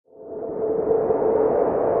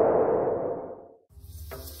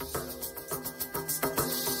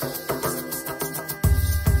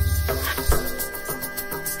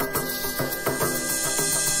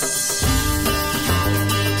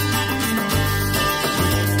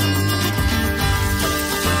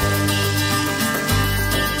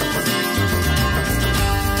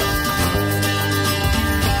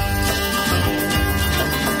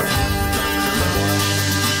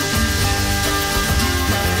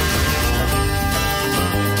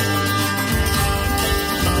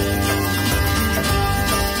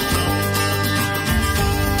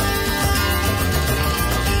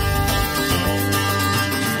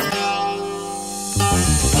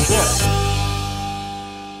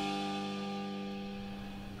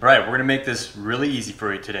Alright, we're gonna make this really easy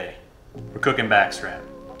for you today. We're cooking backstrap.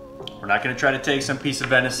 We're not gonna try to take some piece of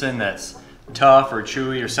venison that's tough or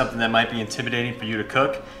chewy or something that might be intimidating for you to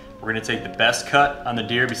cook. We're gonna take the best cut on the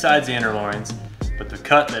deer besides the inner loins, but the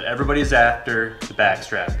cut that everybody's after, the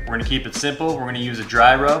backstrap. We're gonna keep it simple. We're gonna use a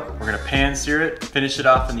dry rub. We're gonna pan sear it, finish it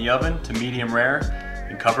off in the oven to medium rare,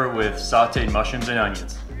 and cover it with sauteed mushrooms and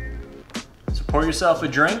onions. So pour yourself a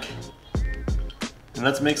drink, and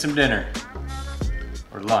let's make some dinner.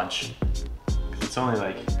 Or lunch. It's only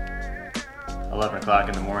like 11 o'clock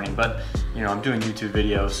in the morning, but you know, I'm doing YouTube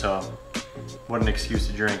videos, so what an excuse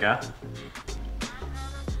to drink, huh?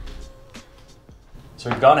 So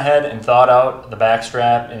we've gone ahead and thawed out the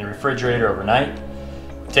backstrap in the refrigerator overnight,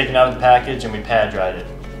 taken it out of the package, and we pad dried it.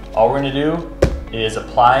 All we're gonna do is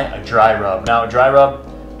apply a dry rub. Now a dry rub,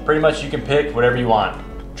 pretty much you can pick whatever you want.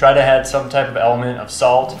 Try to add some type of element of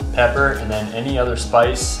salt, pepper, and then any other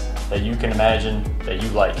spice that you can imagine that you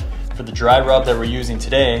like. For the dry rub that we're using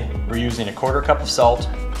today, we're using a 1/4 cup of salt,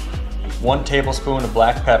 1 tablespoon of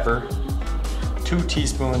black pepper, 2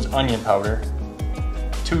 teaspoons onion powder,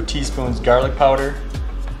 2 teaspoons garlic powder,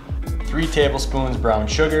 3 tablespoons brown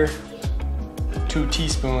sugar, 2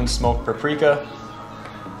 teaspoons smoked paprika,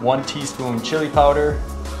 1 teaspoon chili powder,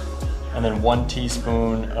 and then 1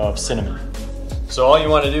 teaspoon of cinnamon. So all you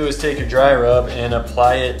want to do is take your dry rub and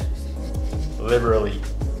apply it liberally.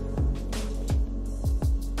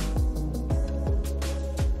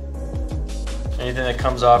 Anything that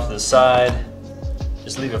comes off to the side,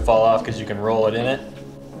 just leave it fall off because you can roll it in it.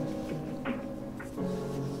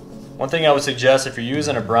 One thing I would suggest, if you're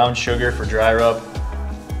using a brown sugar for dry rub,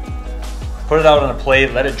 put it out on a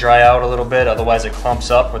plate, let it dry out a little bit, otherwise it clumps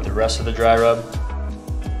up with the rest of the dry rub.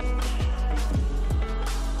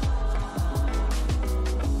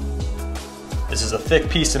 This is a thick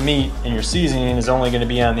piece of meat and your seasoning is only going to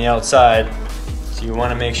be on the outside, so you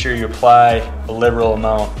want to make sure you apply a liberal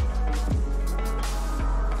amount.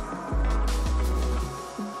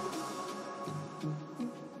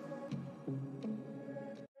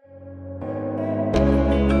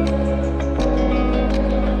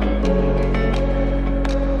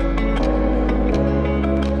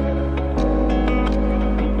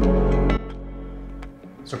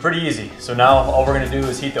 So pretty easy. So now all we're gonna do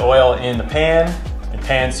is heat the oil in the pan and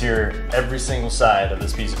pan sear every single side of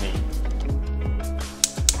this piece of meat.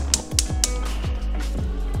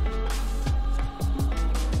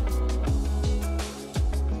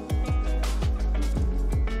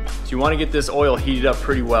 So you wanna get this oil heated up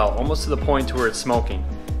pretty well, almost to the point to where it's smoking.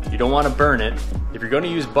 You don't wanna burn it. If you're gonna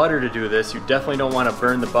use butter to do this, you definitely don't wanna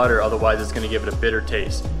burn the butter, otherwise it's gonna give it a bitter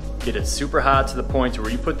taste. Get it super hot to the point to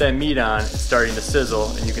where you put that meat on, it's starting to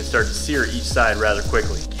sizzle, and you can start to sear each side rather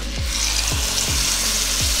quickly.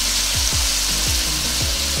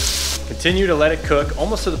 Continue to let it cook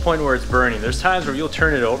almost to the point where it's burning. There's times where you'll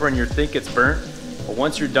turn it over and you think it's burnt, but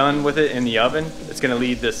once you're done with it in the oven, it's gonna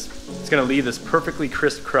leave this perfectly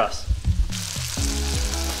crisp crust.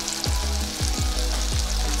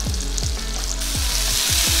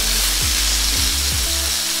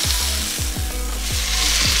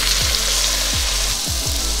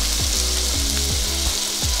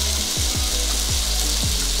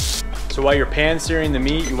 So while you're pan searing the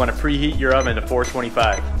meat, you want to preheat your oven to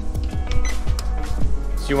 425.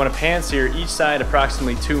 So you want to pan sear each side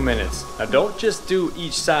approximately 2 minutes. Now don't just do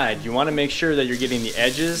each side, you want to make sure that you're getting the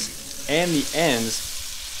edges and the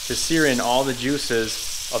ends to sear in all the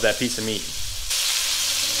juices of that piece of meat.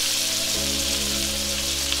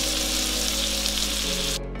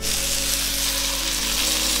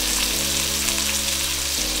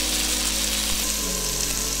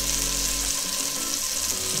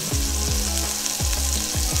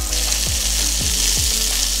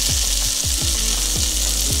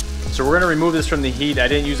 So we're gonna remove this from the heat. I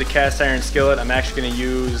didn't use a cast iron skillet. I'm actually gonna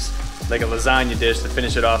use like a lasagna dish to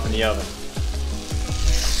finish it off in the oven.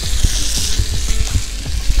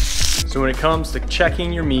 So when it comes to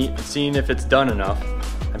checking your meat and seeing if it's done enough,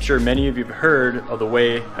 I'm sure many of you have heard of the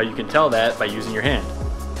way how you can tell that by using your hand.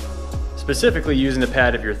 Specifically using the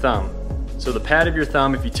pad of your thumb. So the pad of your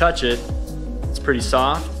thumb, if you touch it, it's pretty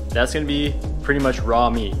soft. That's gonna be pretty much raw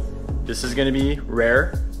meat. This is gonna be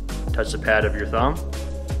rare. Touch the pad of your thumb.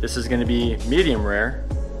 This is gonna be medium rare,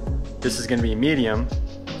 this is gonna be medium,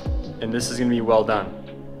 and this is gonna be well done.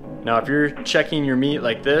 Now if you're checking your meat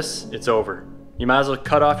like this, it's over. You might as well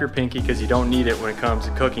cut off your pinky because you don't need it when it comes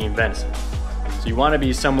to cooking venison. So you wanna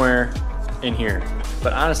be somewhere in here.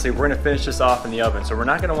 But honestly, we're gonna finish this off in the oven, so we're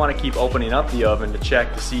not gonna wanna keep opening up the oven to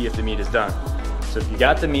check to see if the meat is done. So if you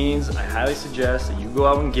got the means, I highly suggest that you go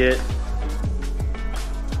out and get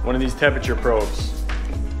one of these temperature probes.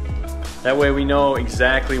 That way we know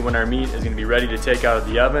exactly when our meat is gonna be ready to take out of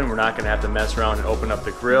the oven. We're not gonna have to mess around and open up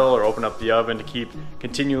the grill or open up the oven to keep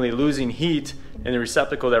continually losing heat in the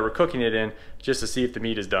receptacle that we're cooking it in just to see if the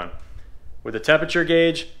meat is done. With a temperature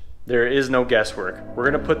gauge, there is no guesswork. We're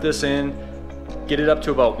gonna put this in, get it up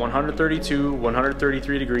to about 132,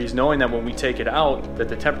 133 degrees, knowing that when we take it out, that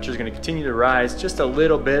the temperature is gonna continue to rise just a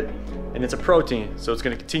little bit, and it's a protein, so it's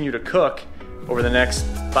gonna continue to cook over the next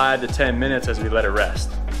 5 to 10 minutes as we let it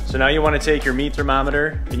rest. So now you wanna take your meat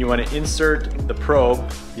thermometer and you wanna insert the probe,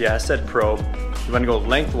 yeah, I said probe, you wanna go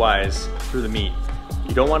lengthwise through the meat.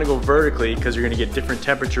 You don't wanna go vertically because you're gonna get different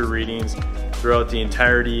temperature readings throughout the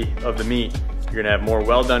entirety of the meat. You're gonna have more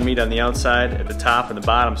well done meat on the outside, at the top and the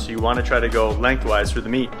bottom, so you wanna try to go lengthwise through the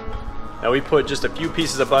meat. Now we put just a few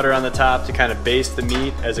pieces of butter on the top to kind of baste the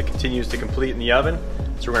meat as it continues to complete in the oven.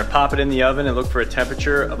 So we're gonna pop it in the oven and look for a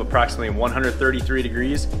temperature of approximately 133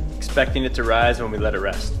 degrees, expecting it to rise when we let it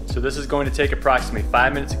rest. So this is going to take approximately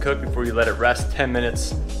 5 minutes to cook before you let it rest 10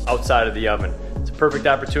 minutes outside of the oven. It's a perfect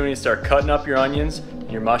opportunity to start cutting up your onions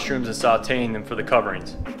and your mushrooms and sauteing them for the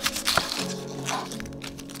coverings.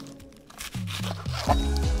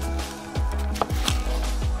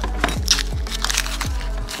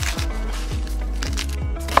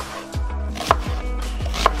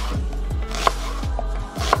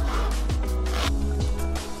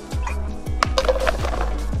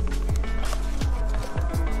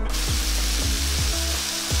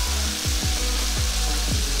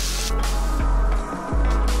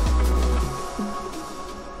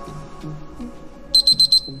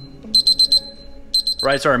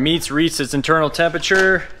 Right, so our meat's reached its internal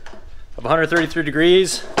temperature of 133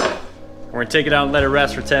 degrees. We're gonna take it out and let it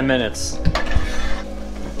rest for 10 minutes.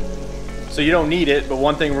 So you don't need it, but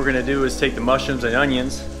one thing we're gonna do is take the mushrooms and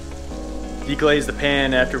onions, deglaze the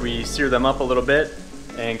pan after we sear them up a little bit,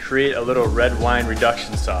 and create a little red wine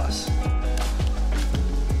reduction sauce.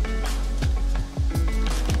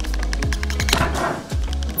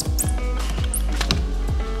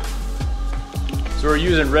 So we're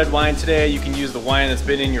using red wine today. You can use the wine that's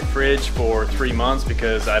been in your fridge for 3 months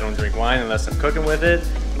because I don't drink wine unless I'm cooking with it.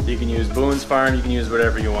 You can use Boone's Farm, you can use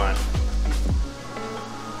whatever you want.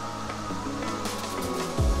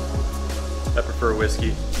 I prefer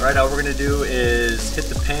whiskey. All right, now what we're gonna do is hit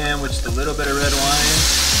the pan with just a little bit of red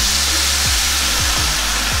wine.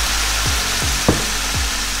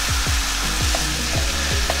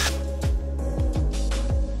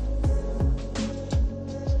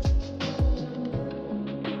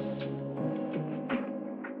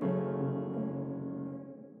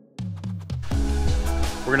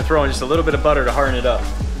 We're gonna throw in just a little bit of butter to harden it up.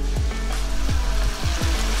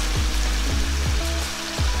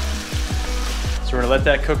 So we're gonna let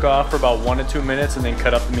that cook off for about 1 to 2 minutes and then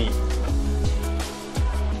cut up the meat.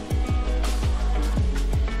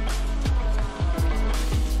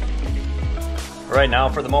 All right, now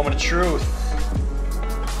for the moment of truth.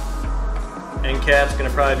 End cap's gonna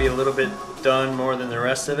probably be a little bit done more than the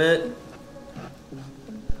rest of it.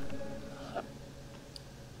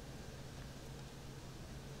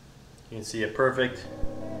 You can see a perfect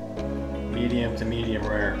medium to medium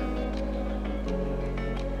rare.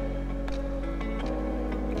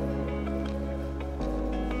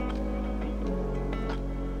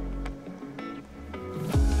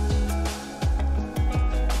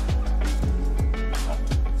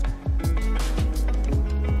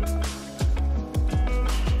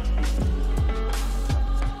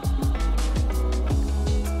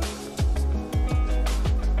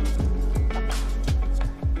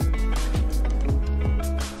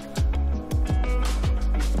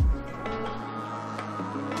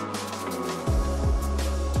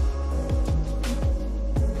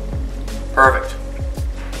 Perfect.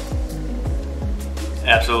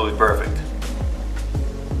 Absolutely perfect.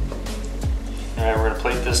 All right, we're gonna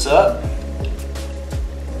plate this up.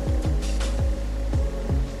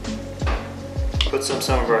 Put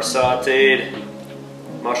some of our sauteed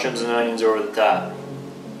mushrooms and onions over the top.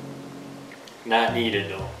 Not needed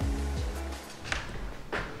though.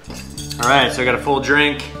 All right, so I got a full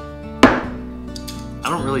drink. I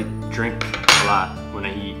don't really drink a lot when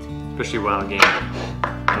I eat, especially while game.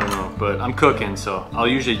 I don't know, but I'm cooking, so I'll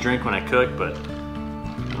usually drink when I cook, but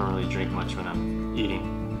I don't really drink much when I'm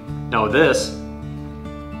eating. Now with this,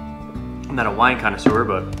 I'm not a wine connoisseur,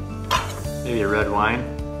 but maybe a red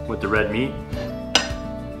wine with the red meat.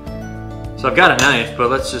 So I've got a knife, but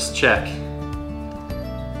let's just check.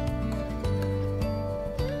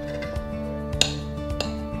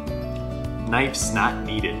 Knife's not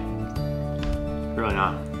needed. Really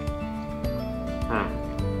not.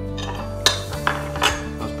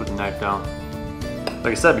 Let's put the knife down.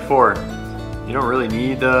 Like I said before, you don't really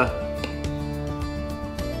need the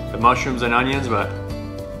mushrooms and onions, but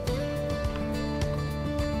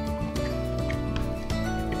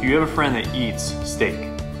if you have a friend that eats steak,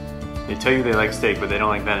 they tell you they like steak, but they don't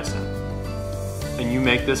like venison, and you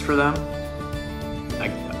make this for them,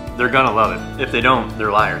 like, they're gonna love it. If they don't,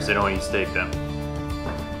 they're liars. They don't eat steak then.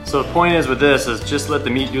 So the point is with this is just let the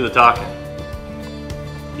meat do the talking.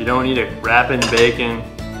 You don't need to wrap it in bacon.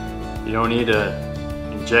 You don't need to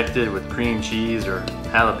inject it with cream cheese or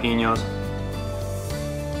jalapenos.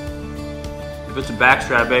 If it's a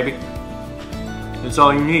backstrap, baby, that's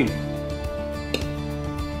all you need.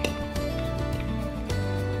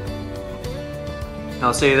 Now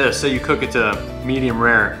I'll say this, say you cook it to medium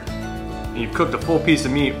rare, and you've cooked a full piece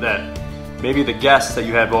of meat that maybe the guests that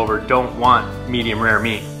you have over don't want medium rare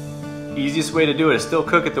meat. Easiest way to do it is still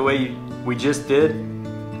cook it the way we just did.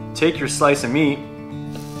 Take your slice of meat,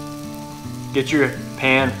 get your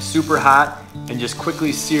pan super hot, and just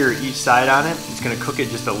quickly sear each side on it. It's gonna cook it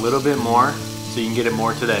just a little bit more so you can get it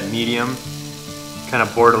more to that medium, kind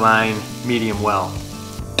of borderline medium well.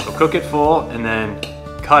 So cook it full and then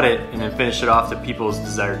cut it and then finish it off to people's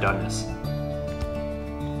desired doneness.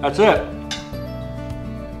 That's it.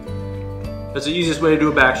 That's the easiest way to do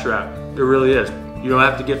a backstrap. It really is. You don't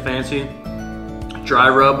have to get fancy. Dry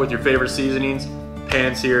rub with your favorite seasonings,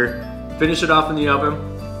 pan sear, finish it off in the oven,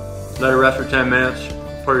 let it rest for 10 minutes,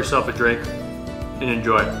 pour yourself a drink, and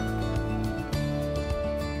enjoy.